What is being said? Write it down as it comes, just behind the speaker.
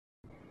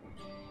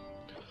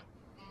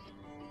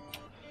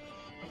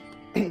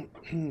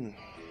When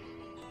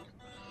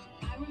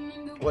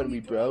we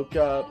broke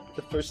up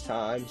the first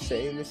time,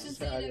 saying this is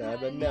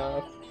not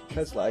enough.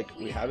 Cause like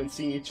we haven't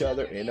seen each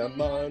other in a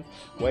month.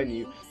 When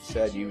you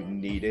said you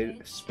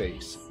needed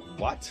space.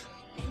 What?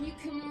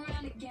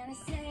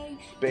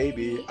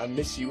 Baby, I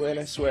miss you and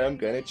I swear I'm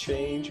gonna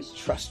change.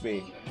 Trust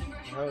me.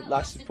 It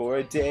lasted for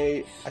a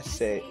day. I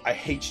say, I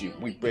hate you.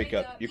 We break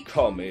up. You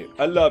call me.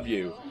 I love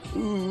you.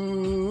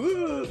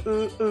 Ooh,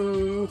 ooh,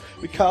 ooh.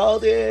 We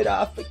called it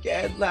off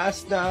again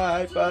last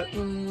night, but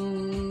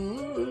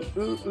ooh,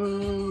 ooh,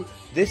 ooh.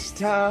 This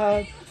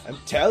time, I'm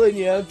telling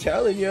you,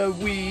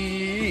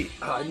 we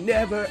are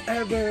never,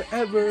 ever,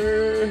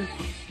 ever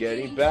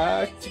getting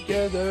back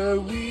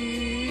together.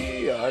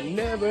 We are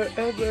never,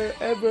 ever,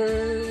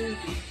 ever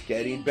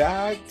getting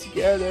back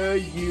together.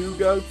 You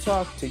go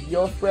talk to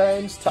your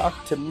friends,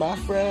 talk to my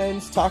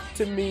friends, talk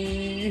to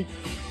me.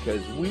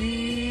 Cause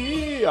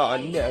we are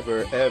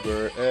never,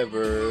 ever,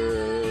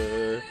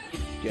 ever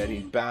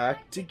getting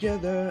back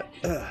together.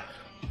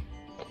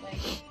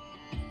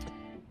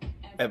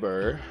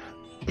 Ever.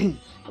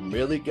 I'm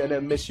really gonna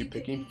miss you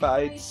picking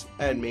fights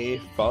and me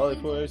falling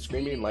for it,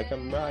 screaming like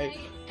I'm right,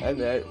 and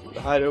then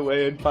hide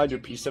away and find your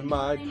peace of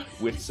mind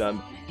with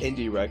some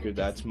indie record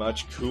that's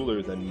much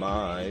cooler than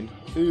mine.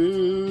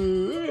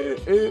 Ooh,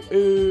 ooh,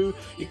 ooh.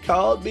 You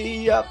called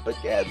me up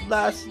again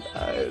last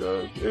night.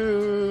 Ooh,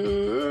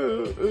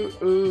 ooh,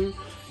 ooh.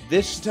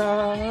 This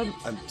time,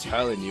 I'm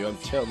telling you,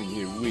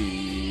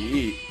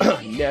 we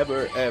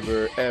never,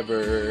 ever,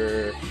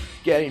 ever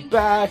getting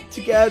back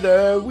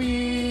together.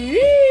 We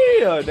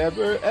are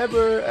never,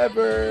 ever,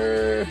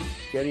 ever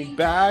getting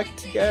back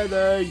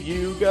together.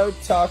 You go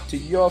talk to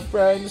your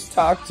friends,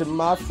 talk to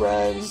my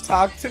friends,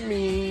 talk to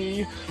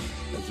me.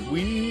 'Cause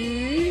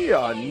we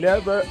are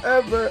never,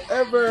 ever,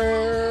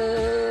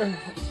 ever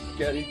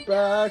getting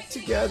back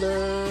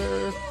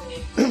together.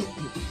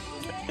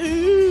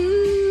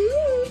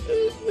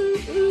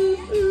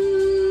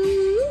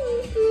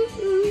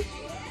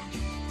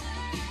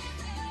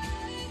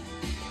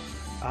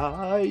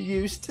 I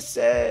used to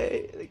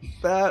say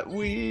that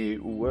we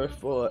were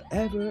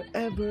forever,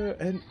 ever,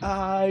 and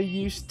I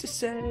used to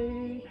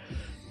say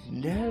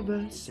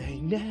never say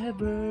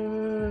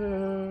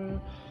never.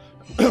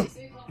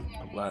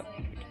 I'm like,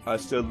 I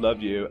still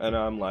love you, and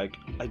I'm like,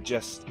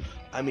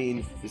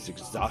 it's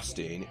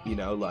exhausting, you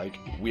know, like,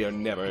 we are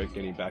never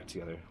getting back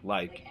together,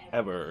 like,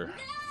 ever.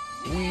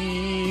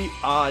 We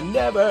are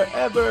never,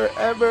 ever,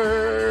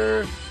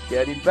 ever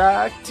getting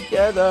back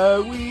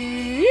together.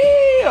 We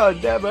are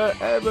never,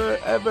 ever,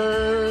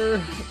 ever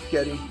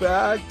getting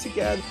back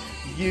together.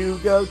 You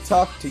go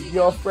talk to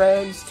your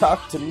friends,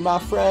 talk to my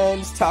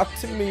friends, talk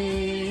to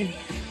me.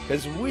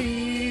 'Cause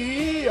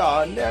we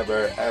are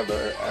never,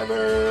 ever,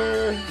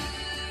 ever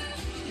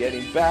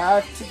getting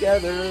back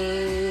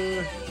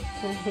together.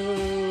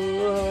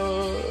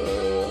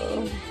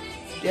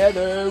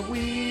 Together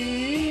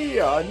we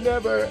are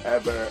never,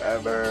 ever,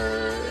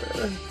 ever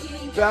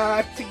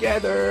back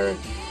together.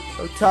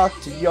 Oh, talk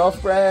to your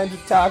friends,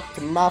 talk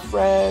to my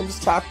friends,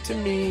 talk to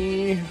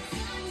me.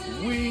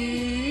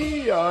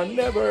 We are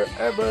never,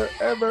 ever,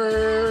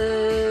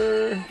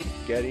 ever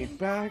getting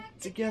back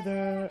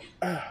together.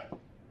 I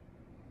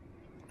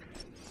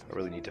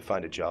really need to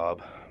find a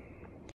job.